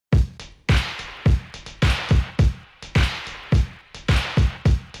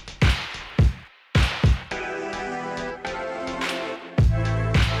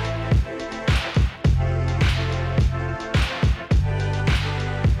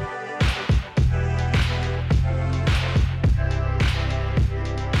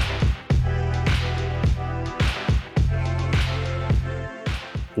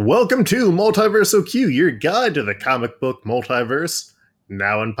Welcome to Multiverse Q, your guide to the comic book multiverse,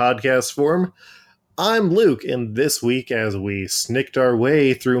 now in podcast form. I'm Luke, and this week, as we snicked our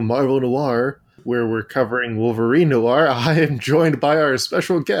way through Marvel Noir, where we're covering Wolverine Noir, I am joined by our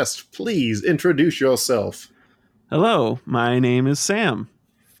special guest. Please introduce yourself. Hello, my name is Sam.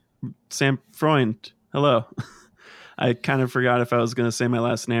 Sam Freund. Hello. I kind of forgot if I was going to say my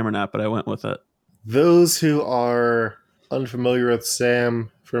last name or not, but I went with it. Those who are unfamiliar with Sam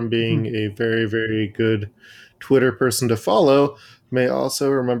from being a very, very good Twitter person to follow may also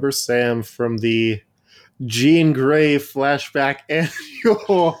remember Sam from the Jean Grey flashback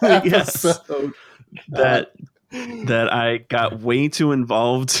annual episode. That I got way too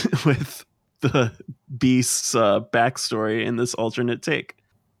involved with the Beast's backstory in this alternate take.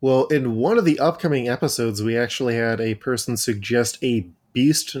 Well, in one of the upcoming episodes, we actually had a person suggest a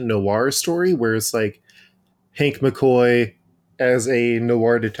Beast noir story where it's like Hank McCoy as a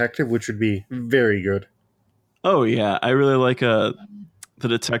noir detective, which would be very good. Oh, yeah. I really like the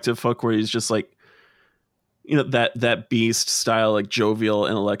detective hook where he's just like, you know, that Beast style, like jovial,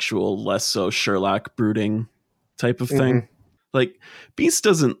 intellectual, less so Sherlock brooding type of thing. Mm-hmm. Like, Beast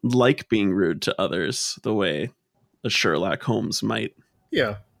doesn't like being rude to others the way a Sherlock Holmes might.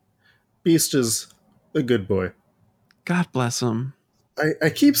 Yeah. Beast is a good boy. God bless him.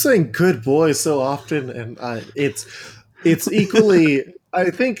 I keep saying good boy so often, and it's equally... I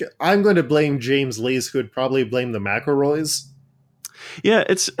think I'm going to blame James Lees, who would probably blame the McElroys. Yeah,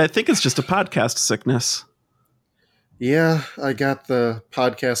 I think it's just a podcast sickness. Yeah, I got the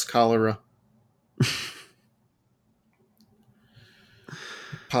podcast cholera.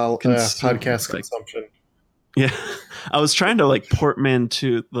 Podcast consumption. Yeah, I was trying to like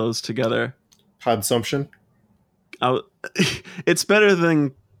portmanteau those together. Podsumption. It's better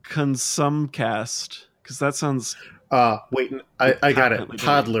than consumcast because that sounds. Wait, I got it.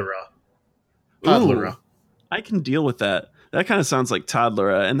 Toddlera. Toddlera. I can deal with that. That kind of sounds like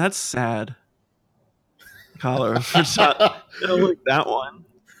toddlera, and that's sad. Cholera. I don't like that one.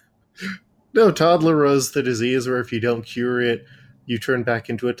 No, toddlera is the disease where if you don't cure it, you turn back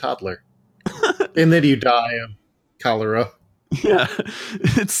into a toddler. And then you die of cholera. Yeah.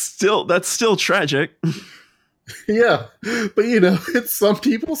 That's still tragic. Yeah. But it's some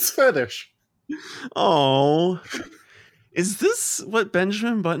people's fetish. Oh. Is this what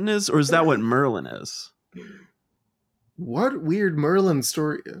Benjamin Button is, or is that what Merlin is? What weird Merlin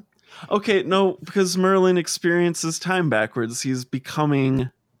story? Okay, no, because Merlin experiences time backwards. He's becoming...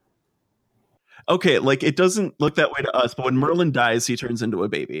 Okay, like, it doesn't look that way to us, but when Merlin dies, he turns into a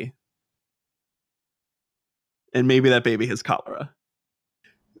baby. And maybe that baby has cholera.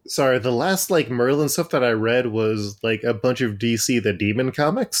 Sorry, the last, Merlin stuff that I read was, a bunch of DC the Demon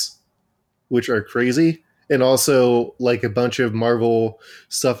comics, which are crazy, and also, a bunch of Marvel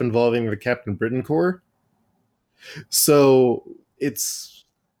stuff involving the Captain Britain Corps. So, it's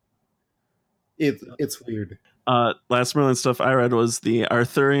weird. Last Merlin stuff I read was the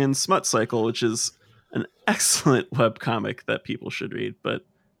Arthurian Smut Cycle, which is an excellent webcomic that people should read, but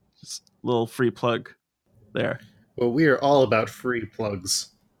just a little free plug there. Well, we are all about free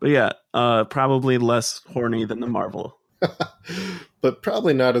plugs. But yeah, probably less horny than the Marvel. But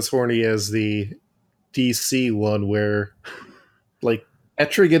probably not as horny as the DC one where,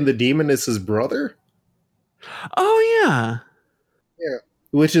 Etrigan the Demon is his brother? Oh, yeah. Yeah.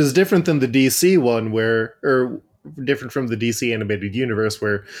 Which is different than the DC one or different from the DC animated universe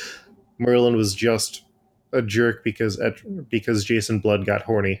where Merlin was just a jerk because Jason Blood got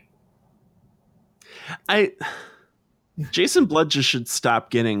horny. Jason Blood just should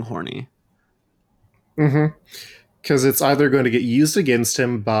stop getting horny. Mm-hmm. Because it's either going to get used against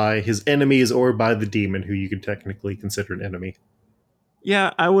him by his enemies or by the demon, who you could technically consider an enemy.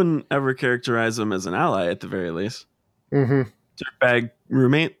 Yeah, I wouldn't ever characterize him as an ally at the very least. Mm-hmm. Dirtbag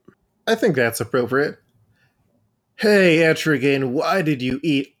roommate? I think that's appropriate. Hey, Etrigan, why did you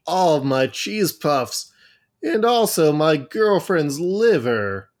eat all of my cheese puffs? And also my girlfriend's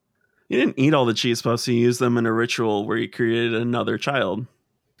liver. He didn't eat all the cheese puffs. He used them in a ritual where he created another child.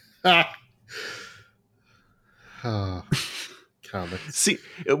 Comics. See,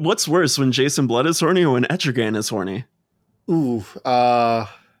 what's worse, when Jason Blood is horny or when Etrigan is horny? Ooh, I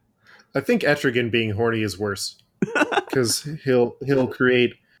think Etrigan being horny is worse. Because he'll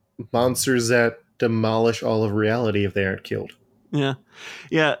create monsters that demolish all of reality if they aren't killed. Yeah.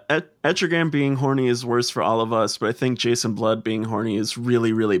 Etrigan being horny is worse for all of us, but I think Jason Blood being horny is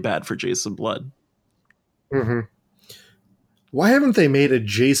really, really bad for Jason Blood. Mm-hmm. Why haven't they made a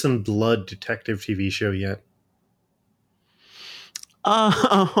Jason Blood detective TV show yet?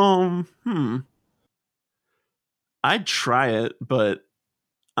 I'd try it, but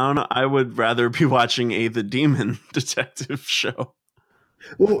I don't know. I would rather be watching The Demon detective show.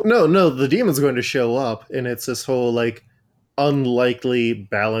 Well, no, the demon's going to show up, and it's this whole like unlikely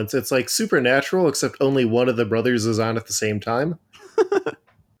balance. It's like Supernatural, except only one of the brothers is on at the same time,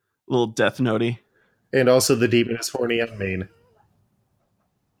 Little Death Note-y. and also the demon is horny on main.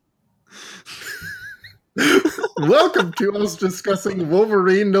 Welcome to us discussing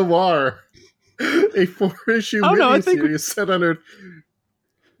Wolverine Noir, a 4-issue miniseries set on Earth.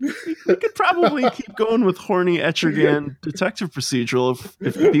 We could probably keep going with horny Etrigan detective procedural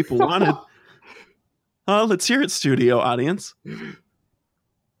if the people wanted. Let's hear it, studio audience.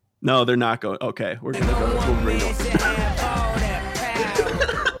 No, they're not going. Okay, we're going to go with Wolverine.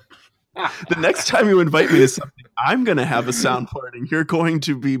 The next time you invite me to something, I'm going to have a sound part and you're going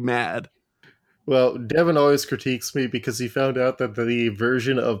to be mad. Well, Devin always critiques me because he found out that the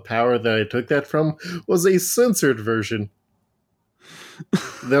version of Power that I took that from was a censored version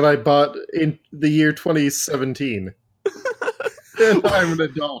that I bought in the year 2017. And I'm an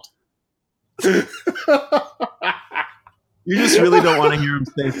adult. You just really don't want to hear him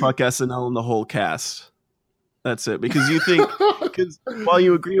say fuck SNL and the whole cast. That's it. Because you think, because while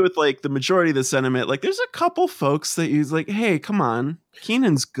you agree with like the majority of the sentiment, like there's a couple folks that use like, hey, come on,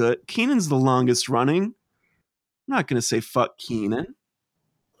 Keenan's good. Keenan's the longest running. I'm not going to say fuck Keenan.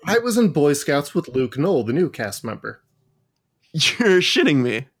 I was in Boy Scouts with Luke Knoll, the new cast member. You're shitting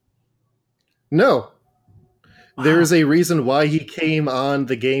me. No. Wow. There is a reason why he came on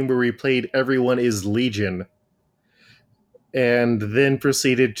the game where we played Everyone is Legion and then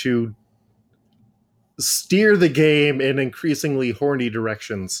proceeded to steer the game in increasingly horny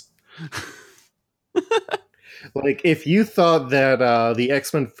directions. Like, if you thought that the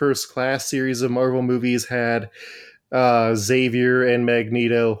X-Men First Class series of Marvel movies had Xavier and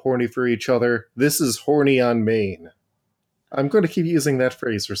Magneto horny for each other, this is horny on main. I'm going to keep using that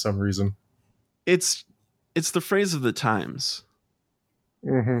phrase for some reason. It's the phrase of the times.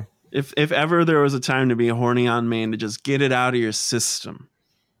 Mm-hmm. If ever there was a time to be horny on main, to just get it out of your system,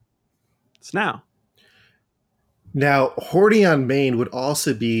 it's now. Now, Horny on Main would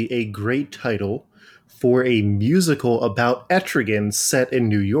also be a great title for a musical about Etrigan set in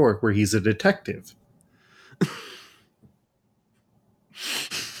New York where he's a detective.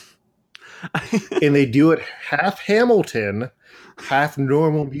 And they do it half Hamilton, half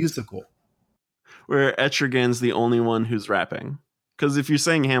normal musical. Where Etrigan's the only one who's rapping. Because if you're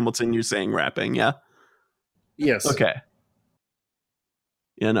saying Hamilton, you're saying rapping, yeah? Yes. Okay.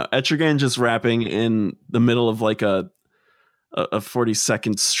 Yeah, no, Etrigan just rapping in the middle of like a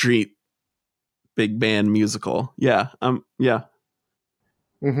 42nd Street big band musical. Yeah, yeah.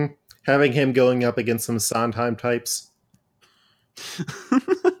 Mm-hmm. Having him going up against some Sondheim types.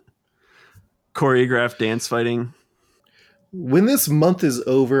 Choreographed dance fighting. When this month is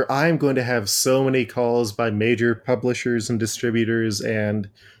over, I'm going to have so many calls by major publishers and distributors and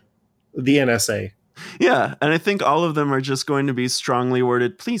the NSA. Yeah, and I think all of them are just going to be strongly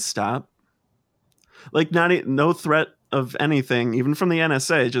worded, please stop. Like, no threat of anything, even from the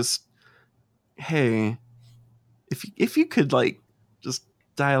NSA, just, hey, if you could, like, just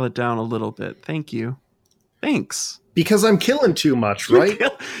dial it down a little bit. Thank you. Thanks. Because I'm killing too much, right?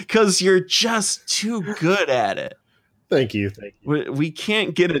 Because you're just too good at it. Thank you. We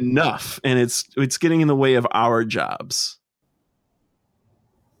can't get enough, and it's getting in the way of our jobs.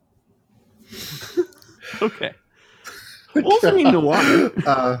 Okay. Wolverine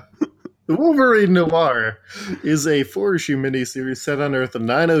Noir. Wolverine Noir is a 4-issue miniseries set on Earth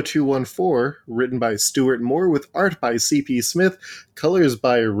 90214, written by Stuart Moore with art by C.P. Smith, colors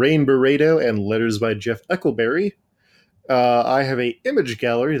by Rain Barreto, and letters by Jeff Eckelberry. I have an image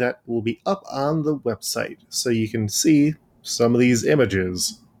gallery that will be up on the website, so you can see some of these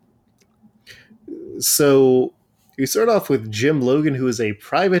images. So we start off with Jim Logan, who is a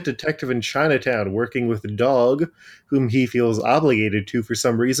private detective in Chinatown working with Dog, whom he feels obligated to for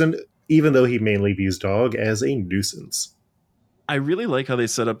some reason, even though he mainly views Dog as a nuisance. I really like how they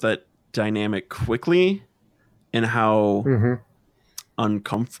set up that dynamic quickly and how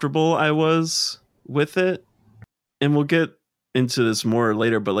uncomfortable I was with it. And we'll get into this more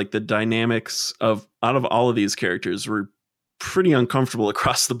later, but like the dynamics out of all of these characters were pretty uncomfortable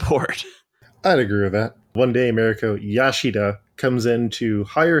across the board. I'd agree with that. One day, Mariko Yashida comes in to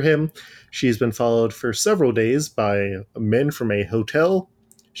hire him. She's been followed for several days by men from a hotel.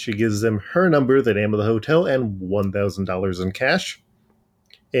 She gives them her number, the name of the hotel, and $1,000 in cash.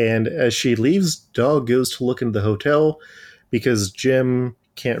 And as she leaves, Dog goes to look into the hotel because Jim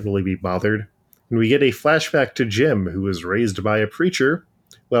can't really be bothered. And we get a flashback to Jim, who was raised by a preacher,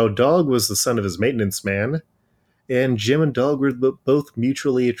 while Dog was the son of his maintenance man. and Jim and Dog were both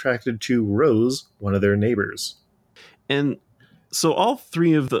mutually attracted to Rose, one of their neighbors. And so all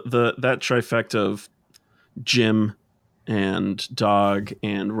three of that trifecta of Jim and Dog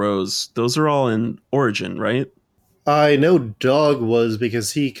and Rose, those are all in Origin, right? I know Dog was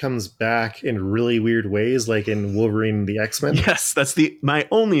because he comes back in really weird ways, like in Wolverine the X-Men. Yes, that's my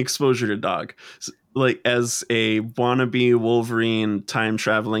only exposure to Dog, like as a wannabe Wolverine time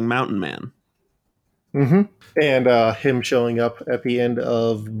traveling mountain man. Mm-hmm. And him showing up at the end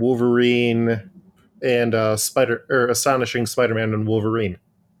of Wolverine and Astonishing Spider-Man and Wolverine,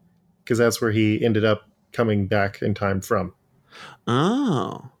 because that's where he ended up coming back in time from.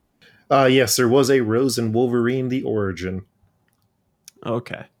 Oh. Yes, there was a Rose and Wolverine the Origin.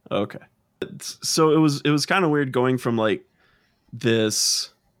 Okay. So it was kind of weird going from like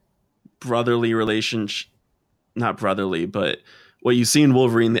this brotherly relationship, not brotherly, but what you see in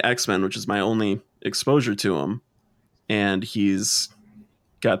Wolverine the X-Men, which is my only exposure to him, and he's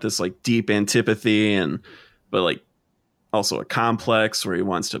got this like deep antipathy but like also a complex where he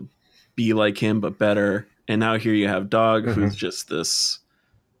wants to be like him but better. And now here you have Dog, who's just this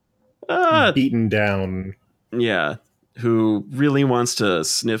beaten down. Yeah, who really wants to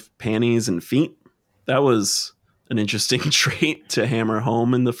sniff panties and feet. That was an interesting trait to hammer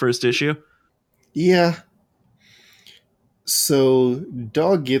home in the first issue. Yeah. So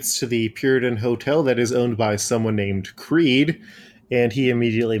Dog gets to the Puritan Hotel that is owned by someone named Creed, and he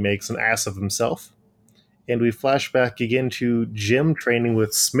immediately makes an ass of himself. And we flash back again to Jim training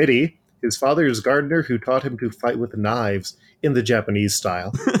with Smitty, his father's gardener who taught him to fight with knives in the Japanese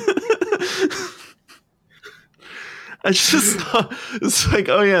style. I just thought, it's like,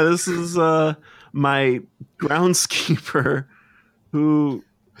 oh yeah, this is my groundskeeper who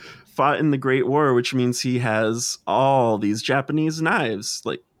fought in the Great War, which means he has all these Japanese knives.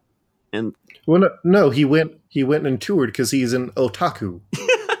 Like, and well, no, he went and toured because he's an otaku.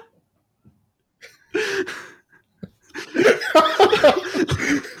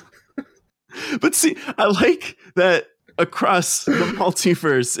 But see, I like that across the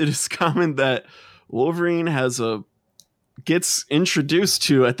multiverse, it is common that Wolverine gets introduced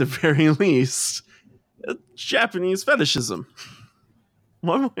to, at the very least, Japanese fetishism,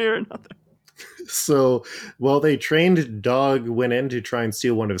 one way or another. So while they trained, Dog went in to try and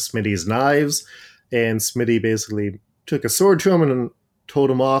steal one of Smitty's knives, and Smitty basically took a sword to him and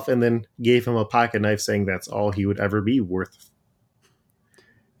told him off, and then gave him a pocket knife, saying that's all he would ever be worth.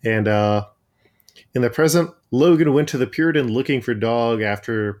 And in the present, Logan went to the Puritan looking for Dog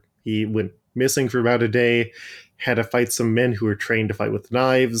after he went missing for about a day, had to fight some men who were trained to fight with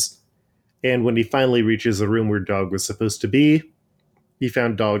knives, and when he finally reaches the room where Dog was supposed to be, he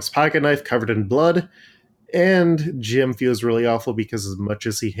found Dog's pocket knife covered in blood, and Jim feels really awful because as much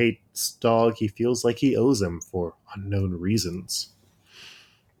as he hates Dog, he feels like he owes him for unknown reasons.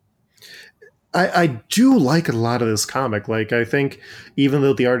 I do like a lot of this comic. Like, I think even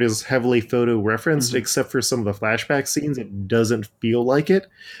though the art is heavily photo referenced, except for some of the flashback scenes, it doesn't feel like it.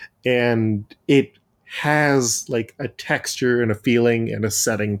 And it has like a texture and a feeling and a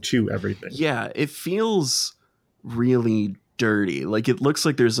setting to everything. Yeah, it feels really dirty. Like, it looks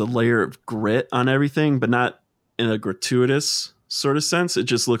like there's a layer of grit on everything, but not in a gratuitous sort of sense. It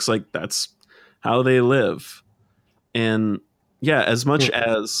just looks like that's how they live. And yeah, as much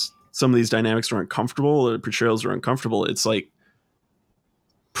as some of these dynamics are uncomfortable, or portrayals are uncomfortable, it's like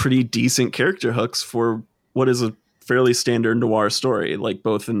pretty decent character hooks for what is a fairly standard noir story, like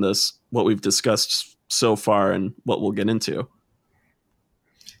both in this, what we've discussed so far, and what we'll get into.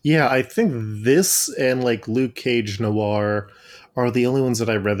 Yeah, I think this and like Luke Cage Noir are the only ones that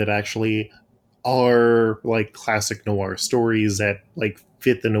I read that actually are like classic noir stories that like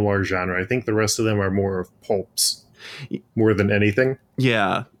fit the noir genre. I think the rest of them are more of pulps more than anything.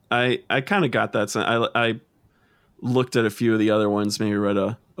 Yeah, I kind of got that. I looked at a few of the other ones, maybe read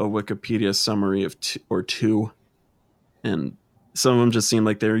a Wikipedia summary of two, and some of them just seemed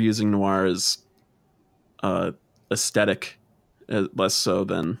like they were using noir as aesthetic, less so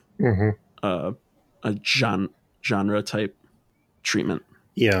than a genre type treatment.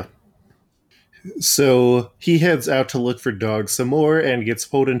 Yeah. So he heads out to look for Dog some more and gets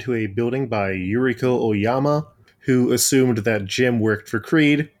pulled into a building by Yuriko Oyama, who assumed that Jim worked for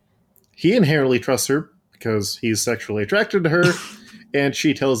Creed. He inherently trusts her because he's sexually attracted to her, and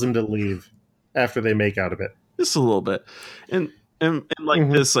she tells him to leave after they make out a bit. Just a little bit. And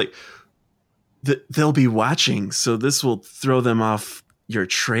like this, like they'll be watching, so this will throw them off your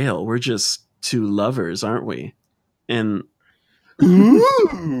trail. We're just two lovers, aren't we? And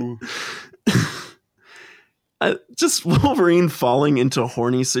ooh. Just Wolverine falling into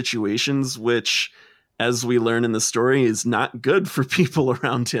horny situations, which as we learn in the story, is not good for people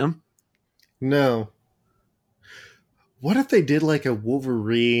around him. No. What if they did like a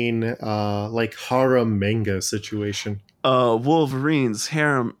Wolverine, like harem manga situation? Wolverine's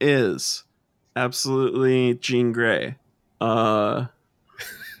harem is absolutely Jean Grey. America.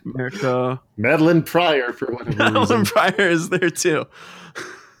 Madeline Pryor, for whatever Madeline reason. Pryor is there too.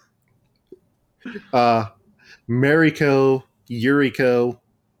 Mariko, Yuriko.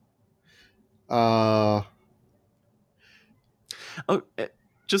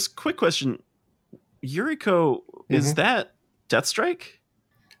 Just quick question. Yuriko, is that Deathstrike?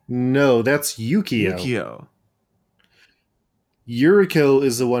 No, that's Yukio. Yuriko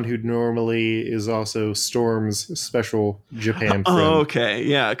is the one who normally is also Storm's special Japan friend. Oh, okay.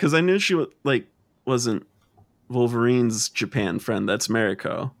 Yeah, because I knew she wasn't Wolverine's Japan friend. That's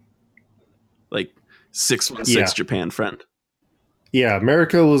Mariko. Like 616 Japan friend. Yeah,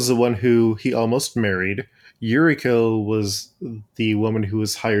 Mariko was the one who he almost married. Yuriko was the woman who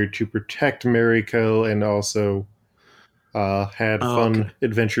was hired to protect Mariko and also had fun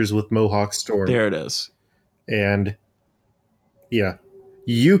adventures with Mohawk Storm. There it is. And yeah,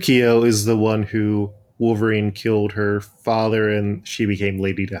 Yukio is the one who Wolverine killed her father and she became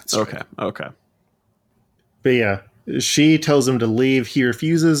Lady Deathstrike. Okay. But yeah, she tells him to leave. He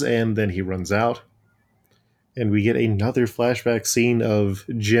refuses and then he runs out. And we get another flashback scene of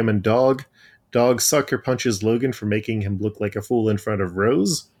Jim and Dog. Dog sucker punches Logan for making him look like a fool in front of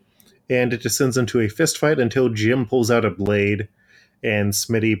Rose. And it descends into a fistfight until Jim pulls out a blade and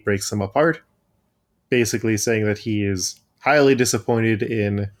Smitty breaks them apart. Basically saying that he is highly disappointed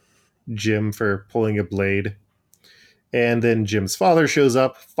in Jim for pulling a blade. And then Jim's father shows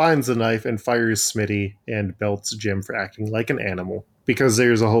up, finds the knife, and fires Smitty and belts Jim for acting like an animal. Because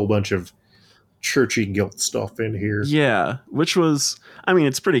there's a whole bunch of churchy guilt stuff in here. Yeah, which was, I mean,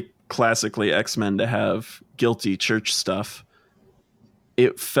 it's pretty classically X-Men to have guilty church stuff.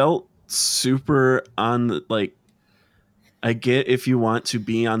 It felt super on the, like, I get if you want to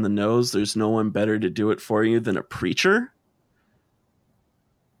be on the nose, there's no one better to do it for you than a preacher.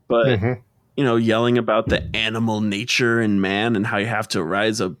 But, you know, yelling about the animal nature in man and how you have to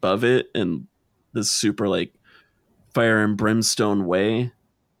rise above it in this super, like, fire and brimstone way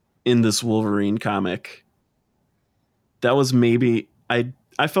in this Wolverine comic, that was maybe, I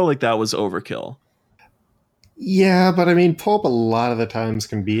felt like that was overkill. Yeah, but I mean, pulp a lot of the times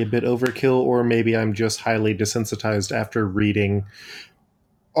can be a bit overkill, or maybe I'm just highly desensitized after reading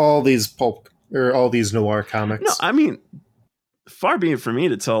all these pulp or all these noir comics. No, I mean, far be it for me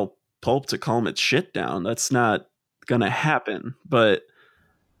to tell pulp to calm its shit down. That's not gonna happen. But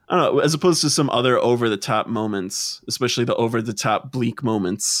I don't know, as opposed to some other over the top moments, especially the over the top bleak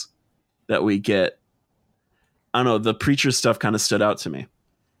moments that we get, I don't know, the preacher stuff kind of stood out to me.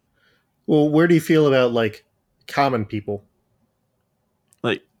 Well, where do you feel about like common people?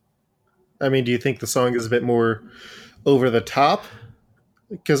 Like, I mean, do you think the song is a bit more over the top?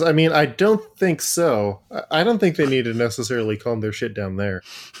 Because, I mean, I don't think so. I don't think they need to necessarily calm their shit down there.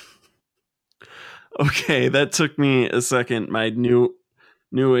 Okay, that took me a second. My new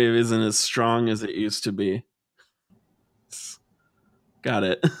wave isn't as strong as it used to be. Got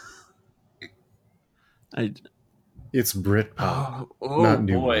it. It's Britpop. Not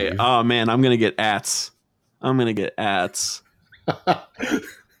new boy. Wave. Oh man, I'm gonna get ats.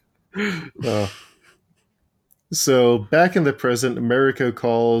 So back in the present, Mariko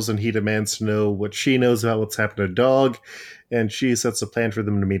calls and he demands to know what she knows about what's happened to Dog, and she sets a plan for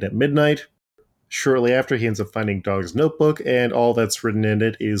them to meet at midnight. Shortly after, he ends up finding Dog's notebook, and all that's written in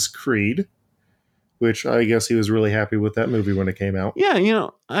it is Creed, which I guess he was really happy with that movie when it came out. Yeah, you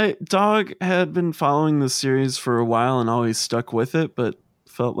know, Dog had been following the series for a while and always stuck with it, but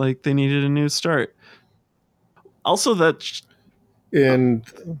felt like they needed a new start. Also, that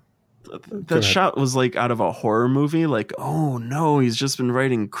shot was like out of a horror movie. Like, oh no, he's just been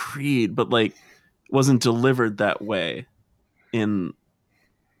writing Creed, but like wasn't delivered that way in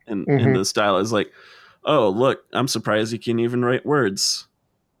the style. Is like, oh look, I'm surprised he can even write words.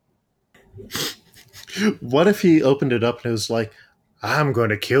 What if he opened it up and it was like, I'm going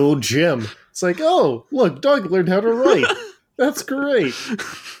to kill Jim? It's like, oh, look, Doug learned how to write. That's great.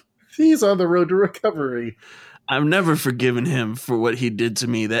 He's on the road to recovery. I've never forgiven him for what he did to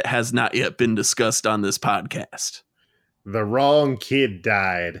me that has not yet been discussed on this podcast. The wrong kid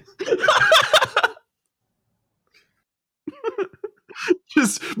died.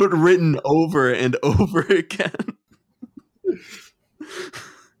 But written over and over again.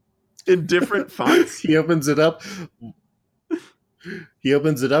 In different fonts. He opens it up.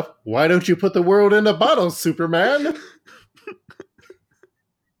 Why don't you put the world in a bottle, Superman?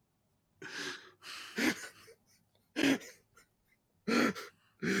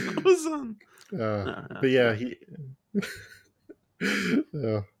 I was on. But yeah,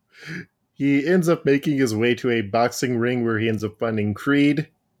 uh, he ends up making his way to a boxing ring where he ends up finding Creed,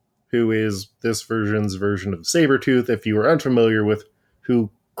 who is this version's version of Sabretooth, if you are unfamiliar with who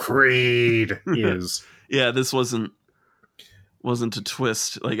Creed is. Yeah, this wasn't a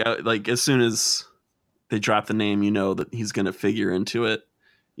twist. Like as soon as they drop the name, you know that he's going to figure into it.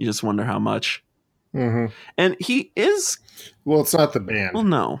 You just wonder how much. Mm-hmm. And he is. Well, it's not the band. Well,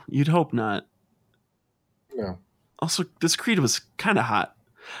 no, you'd hope not. No. Also, this Creed was kind of hot.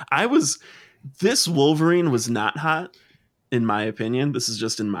 This Wolverine was not hot, in my opinion. This is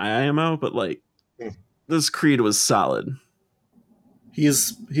just in my IMO, but like, this Creed was solid.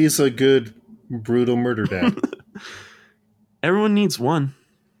 He's a good brutal murder dad. Everyone needs one.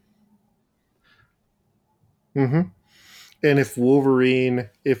 Mm-hmm. And if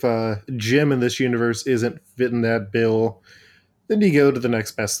Jim in this universe isn't fitting that bill, then you go to the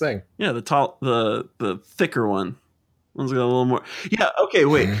next best thing. Yeah, the thicker one. One's got a little more. Yeah, okay,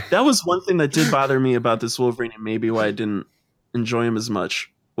 wait. That was one thing that did bother me about this Wolverine, and maybe why I didn't enjoy him as much,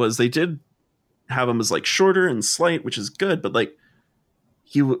 was they did have him as like shorter and slight, which is good, but like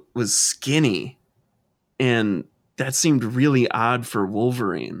he was skinny, and that seemed really odd for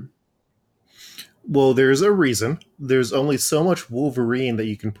Wolverine. Well, there's a reason. There's only so much Wolverine that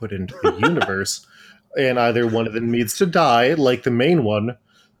you can put into the universe, and either one of them needs to die, like the main one,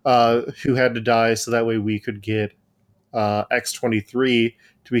 who had to die so that way we could get X-23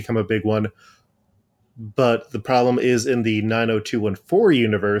 to become a big one. But the problem is in the 90214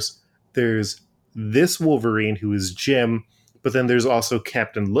 universe, there's this Wolverine who is Jim, but then there's also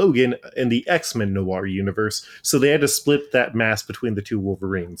Captain Logan in the X-Men Noir universe. So they had to split that mass between the two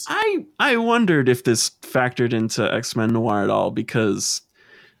Wolverines. I wondered if this factored into X-Men Noir at all, because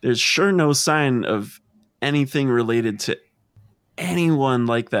there's sure no sign of anything related to anyone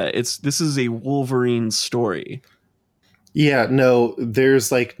like that. This is a Wolverine story. Yeah, no,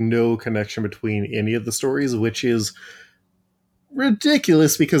 there's like no connection between any of the stories, which is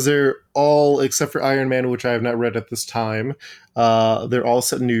ridiculous because they're all, except for Iron Man, which I have not read at this time, they're all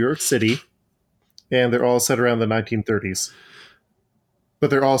set in New York City, and they're all set around the 1930s. But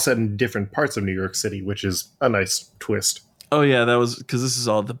they're all set in different parts of New York City, which is a nice twist. Oh yeah, that was because this is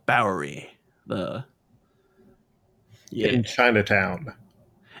all the Bowery, in Chinatown,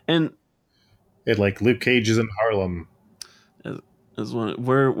 and like Luke Cage is in Harlem. As one,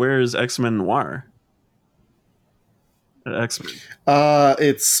 where is X-Men Noir? X-Men.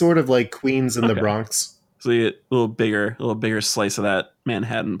 It's sort of like Queens in the Bronx. So you get a little bigger slice of that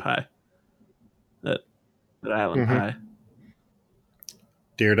Manhattan pie, that island pie.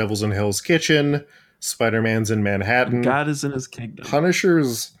 Daredevil's in Hell's Kitchen. Spider-Man's in Manhattan. God is in his kingdom.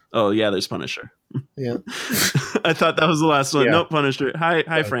 Punisher's. Oh yeah, there's Punisher. Yeah, I thought that was the last one. Yeah. Nope, Punisher.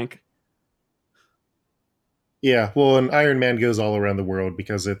 Hi, Frank. Yeah, well, and Iron Man goes all around the world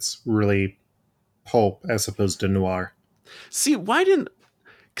because it's really pulp as opposed to noir. See, why didn't?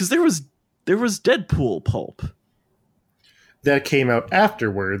 Because there was Deadpool pulp that came out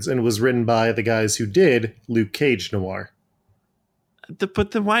afterwards and was written by the guys who did Luke Cage Noir. But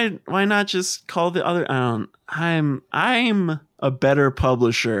then why not just call the other? I'm a better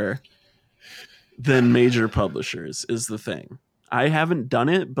publisher than major publishers is the thing. I haven't done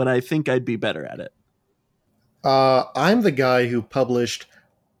it, but I think I'd be better at it. I'm the guy who published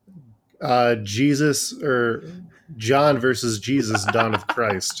Jesus or John versus Jesus, Dawn of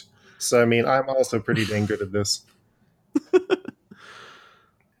Christ. So, I mean, I'm also pretty dang good at this.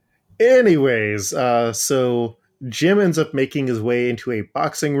 Anyways, so Jim ends up making his way into a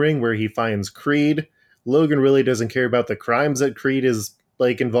boxing ring where he finds Creed. Logan really doesn't care about the crimes that Creed is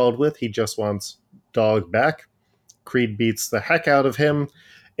like involved with. He just wants Dog back. Creed beats the heck out of him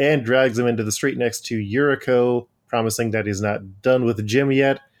and drags him into the street next to Yuriko, promising that he's not done with Jim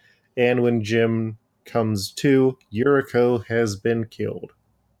yet. And when Jim comes to, Yuriko has been killed.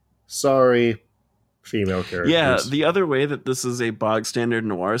 Sorry, female characters. Yeah, the other way that this is a bog standard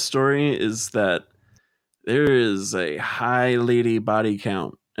noir story is that there is a high lady body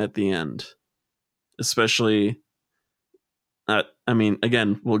count at the end. Especially, I mean,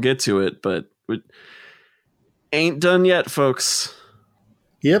 again, we'll get to it, but we ain't done yet, folks.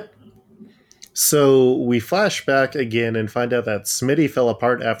 Yep. So we flash back again and find out that Smitty fell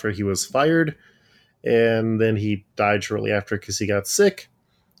apart after he was fired, and then he died shortly after because he got sick.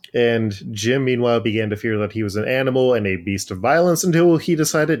 And Jim, meanwhile, began to fear that he was an animal and a beast of violence until he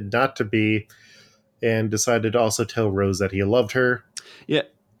decided not to be, and decided to also tell Rose that he loved her. Yeah.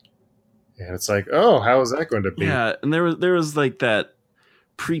 And it's like, oh, how is that going to be? Yeah, and there was like that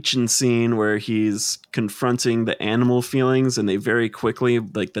preaching scene where he's confronting the animal feelings, and they very quickly,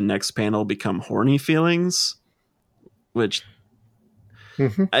 like the next panel, become horny feelings, which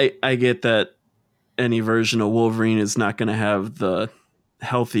Mm-hmm. I get that any version of Wolverine is not going to have the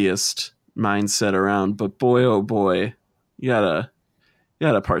healthiest mindset around, but boy, oh boy, you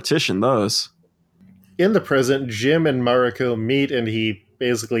gotta partition those. In the present, Jim and Mariko meet and he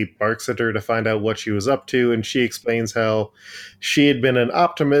basically barks at her to find out what she was up to, and she explains how she had been an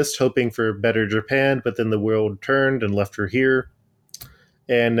optimist hoping for a better Japan, but then the world turned and left her here,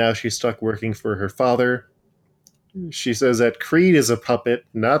 and now she's stuck working for her father. She says that Creed is a puppet,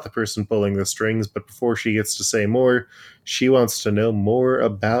 not the person pulling the strings, but before she gets to say more, she wants to know more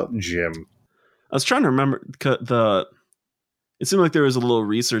about Jim. I was trying to remember it seemed like there was a little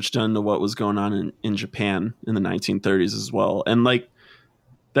research done to what was going on in Japan in the 1930s as well. And like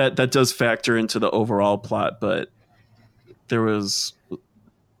that does factor into the overall plot, but there was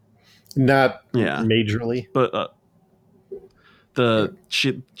Not yeah. majorly. But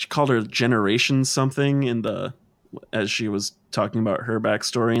she called her generation something in the as she was talking about her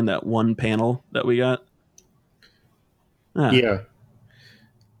backstory in that one panel that we got. Yeah.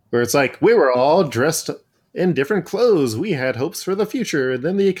 Where it's like, we were all dressed in different clothes. We had hopes for the future, and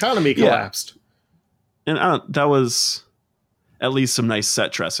then the economy collapsed. And that was at least some nice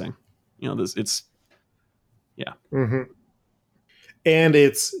set dressing. You know, it's yeah. Mm-hmm. And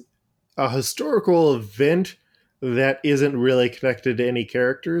it's a historical event that isn't really connected to any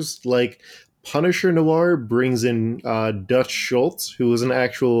characters. Like, Punisher Noir brings in Dutch Schultz, who was an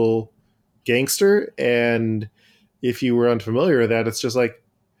actual gangster, and if you were unfamiliar with that, it's just like,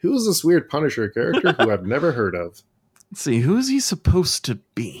 who's this weird Punisher character who I've never heard of? Let's see, who's he supposed to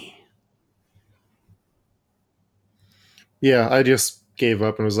be? Yeah, I just gave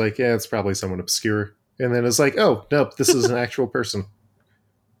up and was like, yeah, it's probably someone obscure. And then it's like, oh, nope, this is an actual person.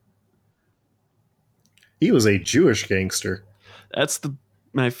 He was a Jewish gangster. That's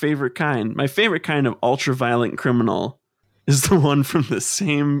my favorite kind. My favorite kind of ultra-violent criminal is the one from the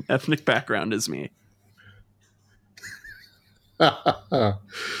same ethnic background as me. But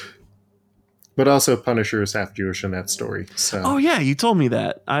also Punisher is half Jewish in that story. So. Oh yeah, you told me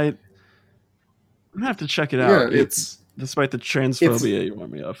that. I'm gonna have to check it out. Yeah, despite the transphobia you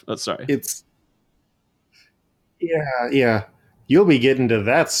want me of. Oh, sorry. Yeah. You'll be getting to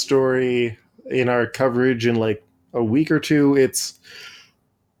that story in our coverage in like a week or two. It's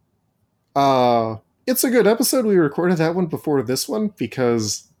a good episode. We recorded that one before this one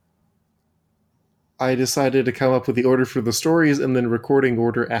because I decided to come up with the order for the stories and then recording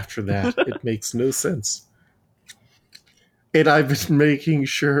order after that. It makes no sense. And I've been making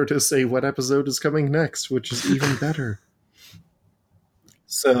sure to say what episode is coming next, which is even better.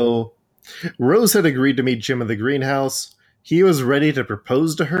 So, Rose had agreed to meet Jim in the greenhouse. He was ready to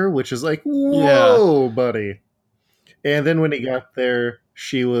propose to her, which is like, whoa, buddy. And then when he got there,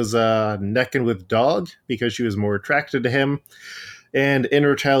 she was necking with Dog because she was more attracted to him. And in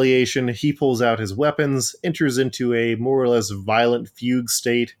retaliation, he pulls out his weapons, enters into a more or less violent fugue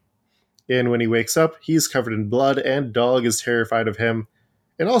state. And when he wakes up, he's covered in blood, and Dog is terrified of him.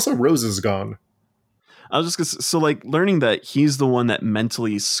 And also, Rose is gone. I was just gonna, so like learning that he's the one that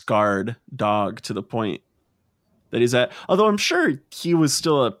mentally scarred Dog to the point that he's at. Although I'm sure he was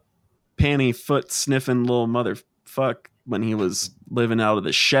still a panty foot sniffing little motherfuck when he was living out of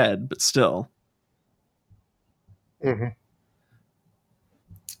the shed, but still. Mm-hmm.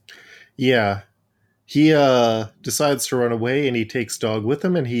 Yeah. He decides to run away, and he takes Dog with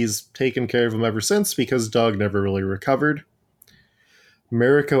him, and he's taken care of him ever since because Dog never really recovered.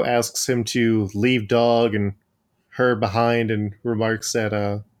 Mariko asks him to leave Dog and her behind, and remarks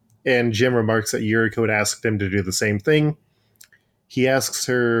that and Jim remarks that Yuriko had asked him to do the same thing. He asks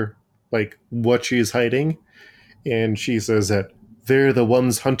her like what she's hiding, and she says that they're the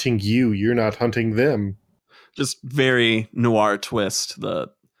ones hunting you, you're not hunting them. Just very noir twist. The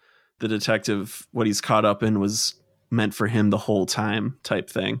detective, what he's caught up in was meant for him the whole time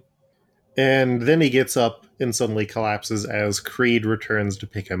type thing. And then he gets up and suddenly collapses as Creed returns to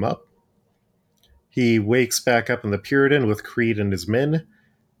pick him up. He wakes back up in the Puritan with Creed and his men,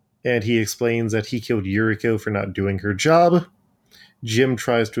 and he explains that he killed Yuriko for not doing her job. Jim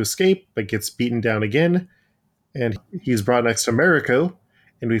tries to escape, but gets beaten down again, and he's brought next to Mariko,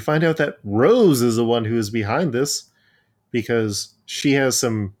 and we find out that Rose is the one who is behind this, because she has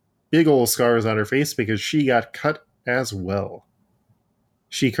some big old scars on her face because she got cut as well.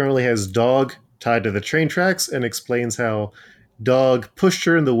 She currently has Dog tied to the train tracks and explains how Dog pushed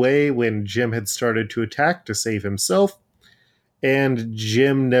her in the way when Jim had started to attack to save himself, and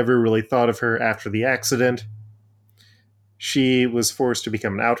Jim never really thought of her after the accident. she was forced to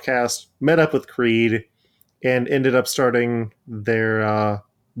become an outcast, met up with Creed, and ended up starting their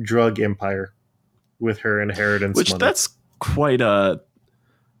drug empire with her inheritance Which money. that's quite a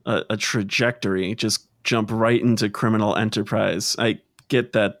trajectory. Just jump right into criminal enterprise. I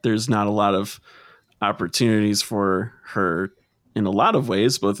get that there's not a lot of opportunities for her in a lot of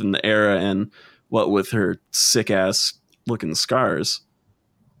ways, both in the era and what with her sick ass looking scars.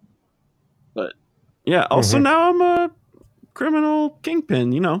 But yeah, also now I'm a criminal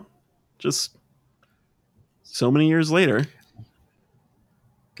kingpin, just so many years later.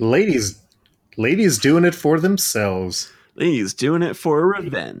 Ladies doing it for themselves. Ladies doing it for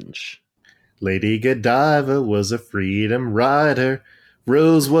revenge. Lady Godiva was a freedom rider.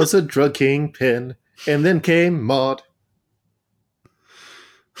 Rose was a drug kingpin. And then came Maud.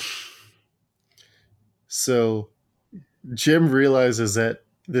 So Jim realizes that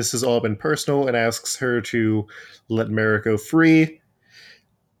this has all been personal and asks her to let Mariko free.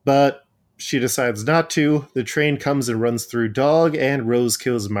 But she decides not to. The train comes and runs through Dog, and Rose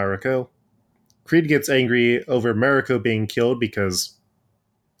kills Mariko. Creed gets angry over Mariko being killed because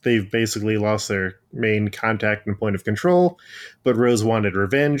they've basically lost their main contact and point of control, but Rose wanted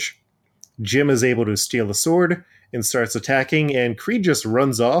revenge. Jim is able to steal the sword and starts attacking, and Creed just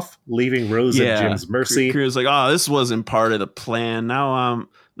runs off, leaving Rose at Jim's mercy. Creed's like, "Oh, this wasn't part of the plan. Now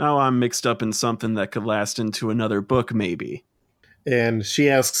I'm mixed up in something that could last into another book, maybe." And she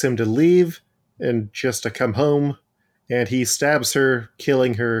asks him to leave and just to come home, and he stabs her,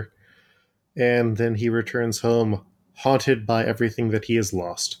 killing her, and then he returns home haunted by everything that he has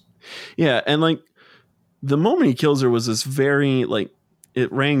lost. Yeah, and like the moment he kills her was this very like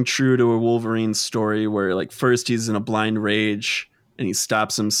it rang true to a Wolverine story where like first he's in a blind rage and he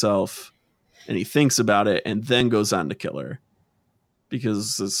stops himself and he thinks about it and then goes on to kill her.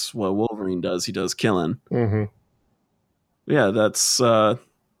 Because that's what Wolverine does. He does killing. Mm-hmm. Yeah, that's a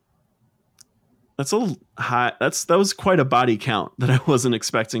little high. That was quite a body count that I wasn't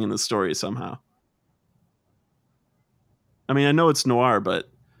expecting in the story somehow. I mean, I know it's noir,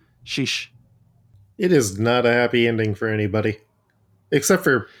 but sheesh. It is not a happy ending for anybody. Except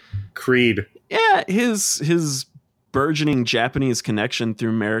for Creed. Yeah, his burgeoning Japanese connection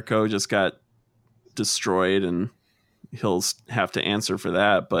through Mariko just got destroyed, and he'll have to answer for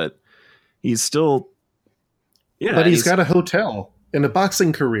that. But he's still, but he's got a hotel and a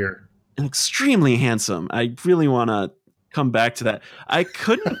boxing career, and extremely handsome. I really want to come back to that. I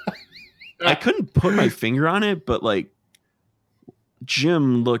couldn't put my finger on it, but like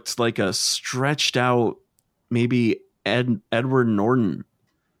Jim looked like a stretched out, maybe Edward Norton.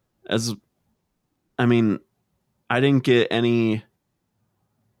 I didn't get any.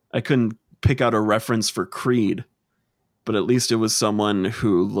 I couldn't pick out a reference for Creed, but at least it was someone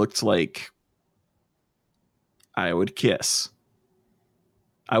who looked like I would kiss.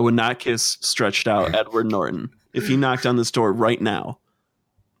 I would not kiss stretched out Edward Norton. If he knocked on this door right now,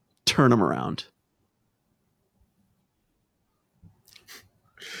 turn him around.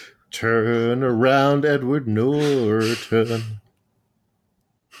 Turn around, Edward Norton.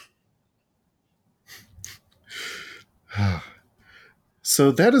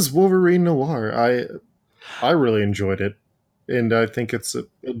 So that is Wolverine Noir. I really enjoyed it, and I think it's a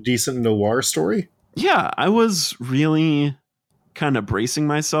decent noir story. Yeah, I was really kind of bracing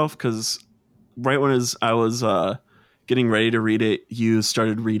myself because right when I was getting ready to read it, you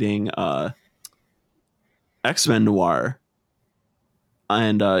started reading X-Men Noir.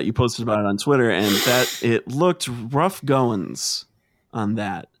 And you posted about it on Twitter, and that it looked rough goings on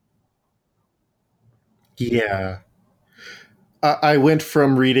that. Yeah. I went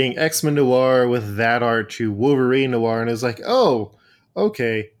from reading X-Men Noir with that art to Wolverine Noir, and it was like, oh,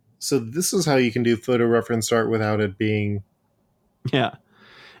 okay. So this is how you can do photo reference art without it being awful.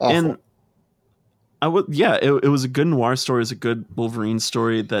 And it was a good noir story. It was a good Wolverine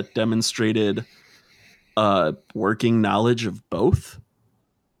story that demonstrated working knowledge of both.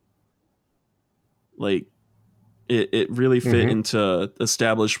 Like it really fit into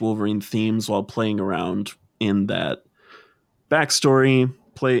established Wolverine themes while playing around in that backstory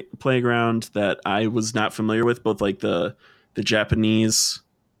playground that I was not familiar with, both like the Japanese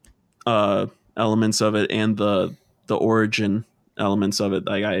elements of it and the origin elements of it.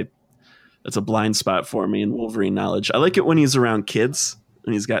 Like that's a blind spot for me in Wolverine knowledge. I like it when he's around kids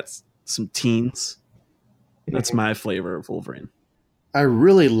and he's got some teens. That's my flavor of Wolverine. I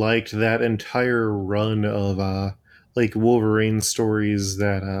really liked that entire run of like Wolverine stories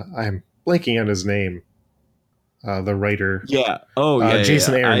that I'm blanking on his name. The writer. Yeah. Oh, yeah.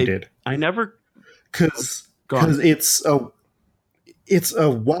 Jason Aaron did. I never because it's a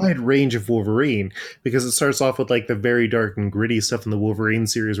wide range of Wolverine, because it starts off with like the very dark and gritty stuff in the Wolverine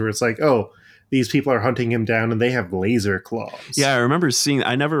series where it's like, oh, these people are hunting him down and they have laser claws. Yeah, I remember seeing.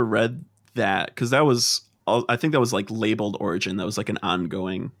 I never read that because that was. I think that was like labeled Origin. That was like an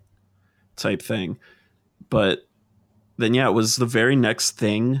ongoing type thing. But then, yeah, it was the very next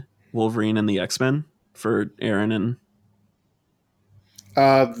thing, Wolverine and the X-Men for Aaron and.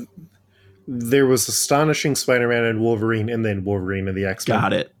 Uh, there was Astonishing Spider-Man and Wolverine, and then Wolverine and the X-Men.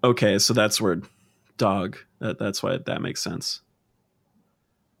 Got it. Okay, so that's where dog. That's why that makes sense.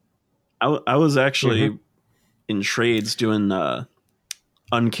 I was actually in trades doing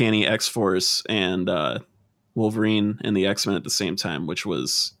Uncanny X-Force and Wolverine and the X-Men at the same time, which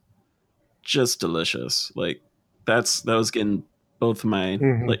was just delicious. Like that was getting both of my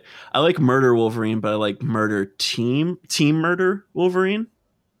like I like Murder Wolverine, but I like Murder Team Murder Wolverine.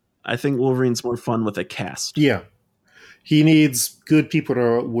 I think Wolverine's more fun with a cast. Yeah. He needs good people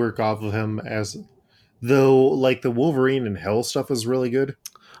to work off of him, as though like the Wolverine and Hell stuff is really good.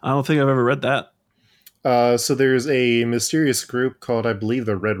 I don't think I've ever read that. So there's a mysterious group called, I believe,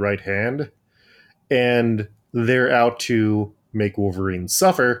 the Red Right Hand, and they're out to make Wolverine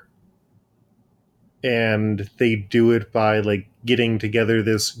suffer. And they do it by like getting together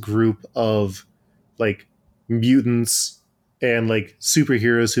this group of like mutants and like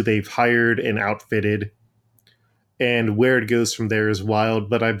superheroes who they've hired and outfitted. And where it goes from there is wild,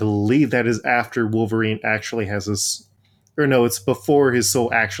 but I believe that is after Wolverine actually has his, or no, it's before his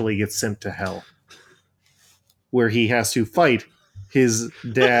soul actually gets sent to hell, where he has to fight his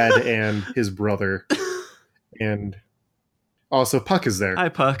dad and his brother. And also Puck is there. Hi,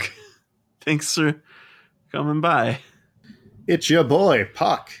 Puck. Thanks for coming by. It's your boy,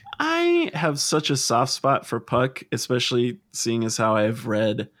 Puck. I have such a soft spot for Puck, especially seeing as how I've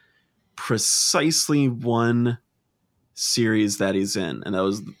read precisely one series that he's in, and that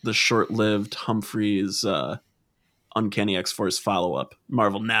was the short-lived Humphreys Uncanny X-Force follow-up,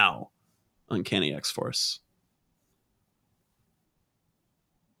 Marvel Now Uncanny X-Force.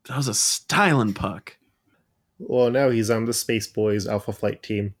 That was a styling Puck. Well, now he's on the Space Boys Alpha Flight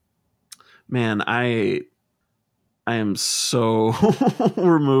team. Man, I am so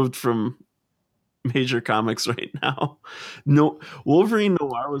removed from major comics right now. No, Wolverine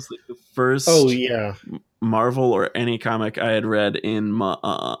Noir was like the first Marvel or any comic I had read in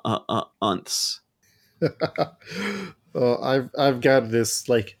months. I've got this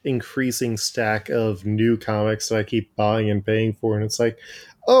like increasing stack of new comics that I keep buying and paying for, and it's like,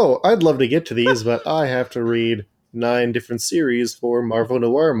 oh, I'd love to get to these, but I have to read 9 different series for Marvel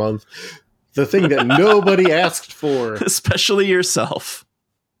Noir Month. The thing that nobody asked for. Especially yourself.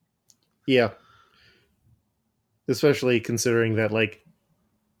 Yeah. Especially considering that, like,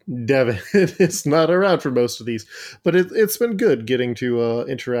 Devin is not around for most of these. But it's been good getting to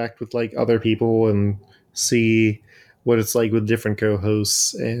interact with, like, other people and see what it's like with different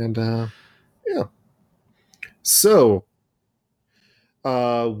co-hosts. And, yeah. So,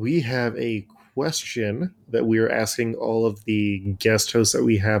 we have a question that we are asking all of the guest hosts that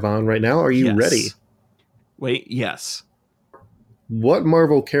we have on right now. Are you ready? Wait, yes. What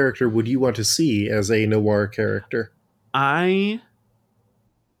Marvel character would you want to see as a noir character? I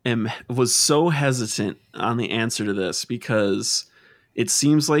was so hesitant on the answer to this because it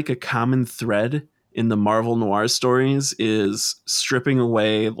seems like a common thread in the Marvel noir stories is stripping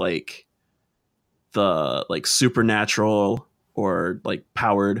away like the like supernatural or like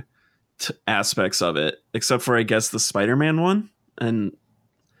powered aspects of it, except for I guess the Spider-Man one,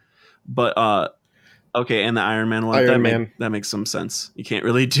 but okay, and the Iron Man one. That makes some sense. You can't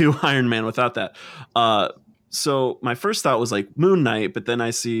really do Iron Man without that. So my first thought was like Moon Knight, but then I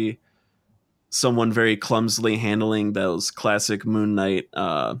see someone very clumsily handling those classic Moon Knight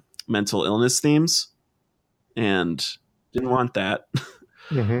mental illness themes, and didn't want that.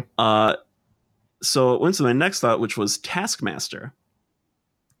 Mm-hmm. So it went to my next thought, which was Taskmaster.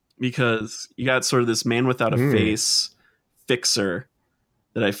 Because you got sort of this man without a face fixer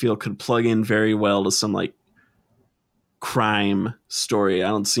that I feel could plug in very well to some like crime story. I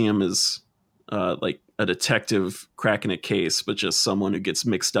don't see him as like a detective cracking a case, but just someone who gets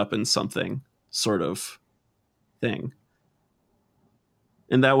mixed up in something sort of thing.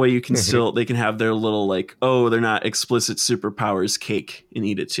 And that way you can still, they can have their little like, oh, they're not explicit superpowers cake and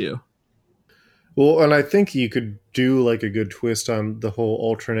eat it too. Well, and I think you could do like a good twist on the whole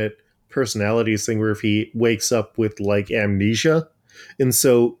alternate personalities thing where if he wakes up with like amnesia, and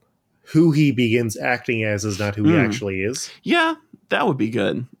so who he begins acting as is not who he actually is. Yeah, that would be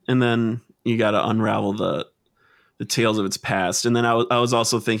good. And then you got to unravel the tales of its past. And then I was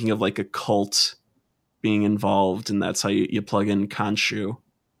also thinking of like a cult being involved, and that's how you plug in Khonshu.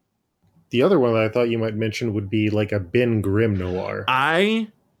 The other one that I thought you might mention would be like a Ben Grimm noir. I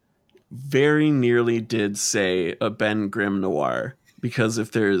very nearly did say a Ben Grimm noir, because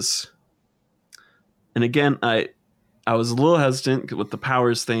if there's, and again, I was a little hesitant with the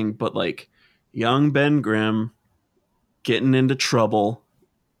powers thing, but like young Ben Grimm getting into trouble,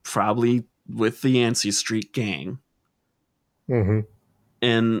 probably with the Yancey Street gang, Mm-hmm.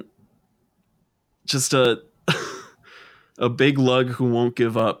 and just a a big lug who won't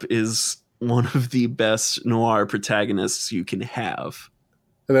give up is one of the best noir protagonists you can have.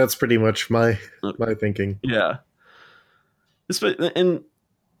 And that's pretty much my thinking. Yeah, and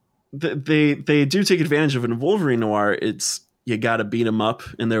they do take advantage of it in Wolverine noir. It's, you got to beat him up,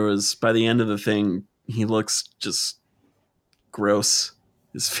 and there was, by the end of the thing, he looks just gross.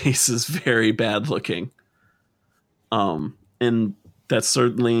 His face is very bad looking. And that's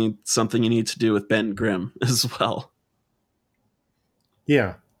certainly something you need to do with Ben Grimm as well.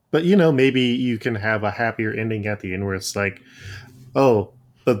 Yeah. But, maybe you can have a happier ending at the end where it's like, oh,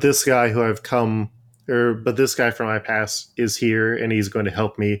 but this guy who I've come, but this guy from my past is here and he's going to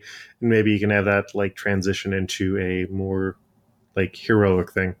help me. And maybe you can have that like transition into a more like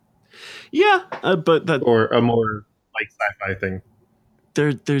heroic thing. Yeah, but that, or a more like sci-fi thing.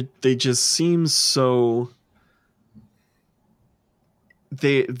 They just seem so,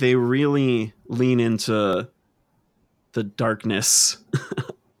 they really lean into the darkness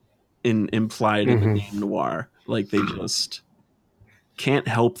implied in the name noir. Like they just can't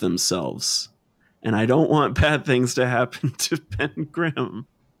help themselves, and I don't want bad things to happen to Ben Grimm.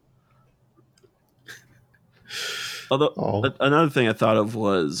 Although another thing I thought of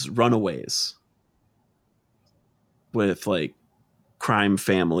was Runaways, with like crime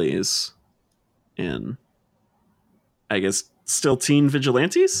families and I guess still teen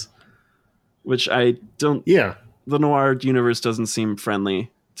vigilantes, which I don't. Yeah, the noir universe doesn't seem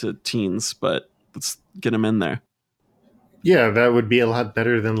friendly to teens, but let's get them in there. Yeah, that would be a lot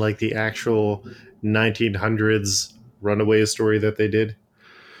better than like the actual 1900s Runaways story that they did.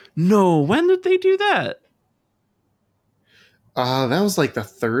 No, when did they do that? That was like the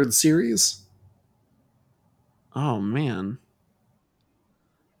third series. Oh man,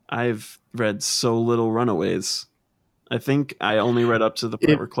 I've read so little Runaways. I think I only read up to the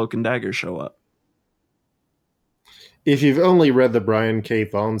part where Cloak and Dagger show up. If you've only read the Brian K.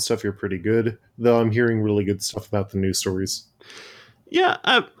 Vaughan stuff, you're pretty good. Though I'm hearing really good stuff about the new stories. Yeah,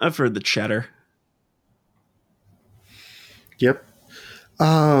 I've heard the chatter. Yep.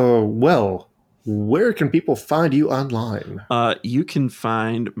 Well, where can people find you online? You can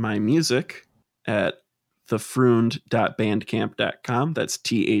find my music at thefroond.bandcamp.com. That's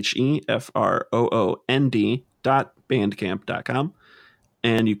THEFROOND.bandcamp.com.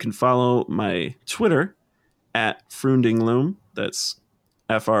 And you can follow my Twitter at Froondingloom. That's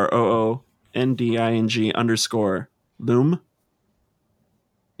FROONDING_loom.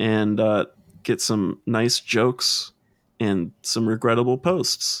 And get some nice jokes and some regrettable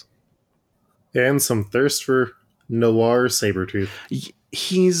posts. And some thirst for noir Sabretooth.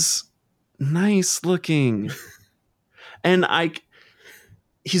 He's nice looking. And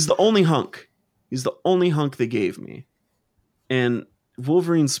he's the only hunk. He's the only hunk they gave me. And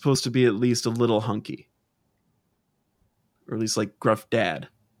Wolverine's supposed to be at least a little hunky. Or at least like gruff dad.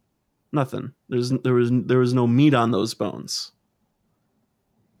 Nothing. There was no meat on those bones.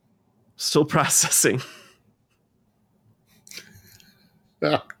 Still processing.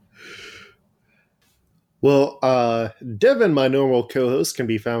 Well, Devin, my normal co-host, can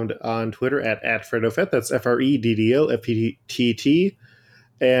be found on Twitter at FreddoFett. That's FREDDOFETT.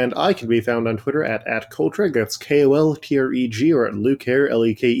 And I can be found on Twitter at Koltreg. That's KOLTREG, or at LukeHair,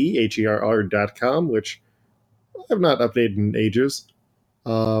 LEKEHERR.com, which I've not updated in ages.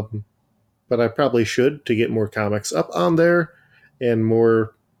 But I probably should to get more comics up on there and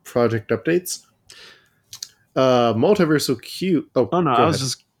more project updates. Multiverse So Cute. Oh no, I was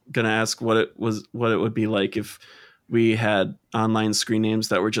just gonna ask what it would be like if we had online screen names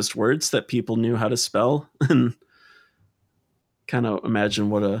that were just words that people knew how to spell, and kind of imagine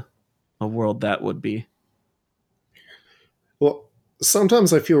what a world that would be. Well,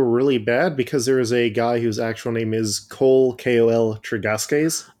 sometimes I feel really bad because there is a guy whose actual name is Cole KOL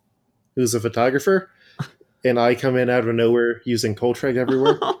Tregaskes, who's a photographer, and I come in out of nowhere using Koltreg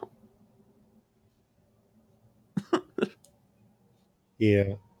everywhere.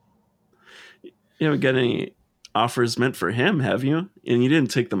 Yeah. You haven't got any offers meant for him, have you? And you didn't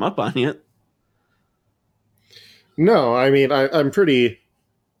take them up on it. No, I mean, I'm pretty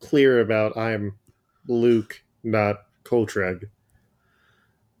clear about I'm Luke, not Koltreg. You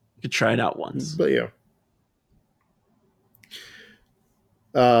could try it out once. But yeah.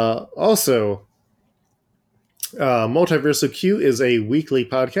 Also, Multiversal Q is a weekly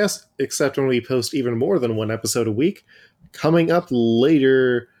podcast, except when we post even more than one episode a week. Coming up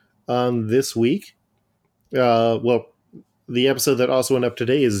later this week, well, the episode that also went up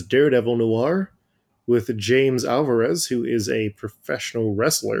today is Daredevil Noir with James Alvarez, who is a professional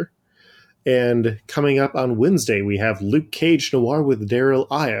wrestler. And coming up on Wednesday, we have Luke Cage Noir with Daryl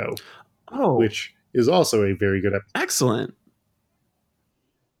Io, which is also a very good episode. Excellent.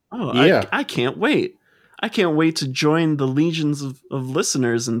 Oh, yeah. I can't wait. I can't wait to join the legions of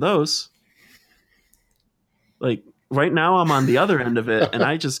listeners in those. Like right now I'm on the other end of it, and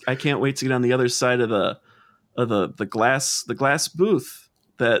I can't wait to get on the other side of the glass booth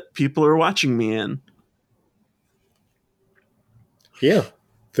that people are watching me in. Yeah.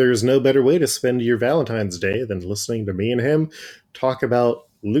 There's no better way to spend your Valentine's Day than listening to me and him talk about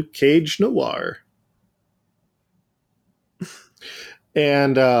Luke Cage Noir.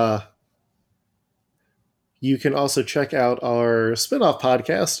 And you can also check out our spin-off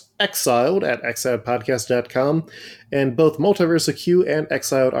podcast, Exiled, at exiledpodcast.com. And both Multiversal Q and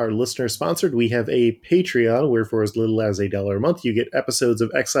Exiled are listener-sponsored. We have a Patreon where for as little as $1 a month, you get episodes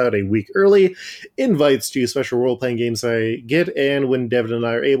of Exiled a week early, invites to special role-playing games I get, and when Devin and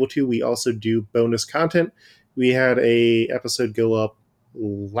I are able to, we also do bonus content. We had a episode go up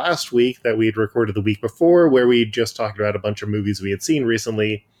last week that we had recorded the week before where we just talked about a bunch of movies we had seen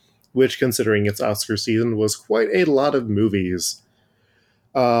recently, which, considering it's Oscar season, was quite a lot of movies.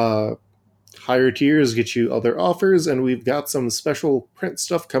 Higher tiers get you other offers, and we've got some special print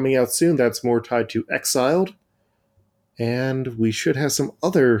stuff coming out soon that's more tied to Exiled. And we should have some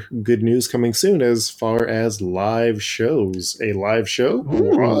other good news coming soon as far as live shows. A live show?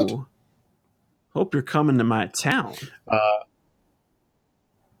 Ooh. What? Hope you're coming to my town.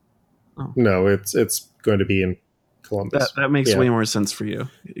 No, it's going to be in Columbus. That makes way more sense for you,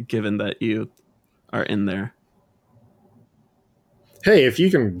 given that you are in there. Hey, if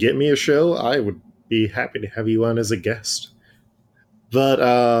you can get me a show, I would be happy to have you on as a guest.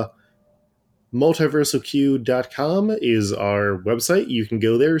 But multiversalq.com is our website. You can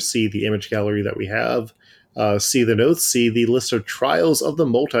go there, see the image gallery that we have, see the notes, see the list of Trials of the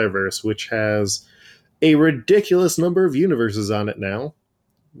Multiverse, which has a ridiculous number of universes on it now.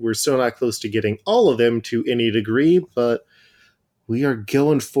 We're still not close to getting all of them to any degree, but we are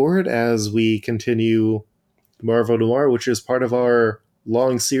going for it as we continue Marvel Noir, which is part of our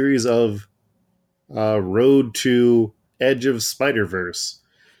long series of Road to Edge of Spider-Verse,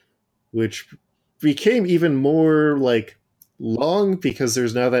 which became even more long because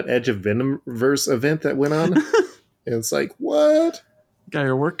there's now that Edge of Venomverse event that went on. And it's like, what? Got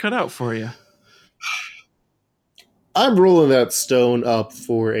your work cut out for you. I'm rolling that stone up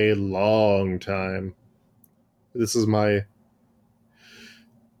for a long time. This is my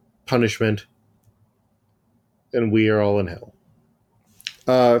punishment. And we are all in hell.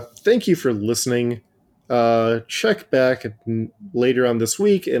 Thank you for listening. Check back later on this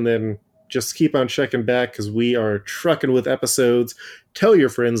week, and then just keep on checking back because we are trucking with episodes. Tell your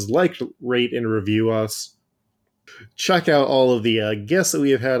friends, like, rate, and review us. Check out all of the guests that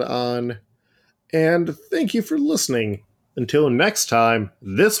we have had on. And thank you for listening. Until next time,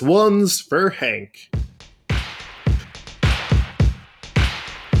 this one's for Hank.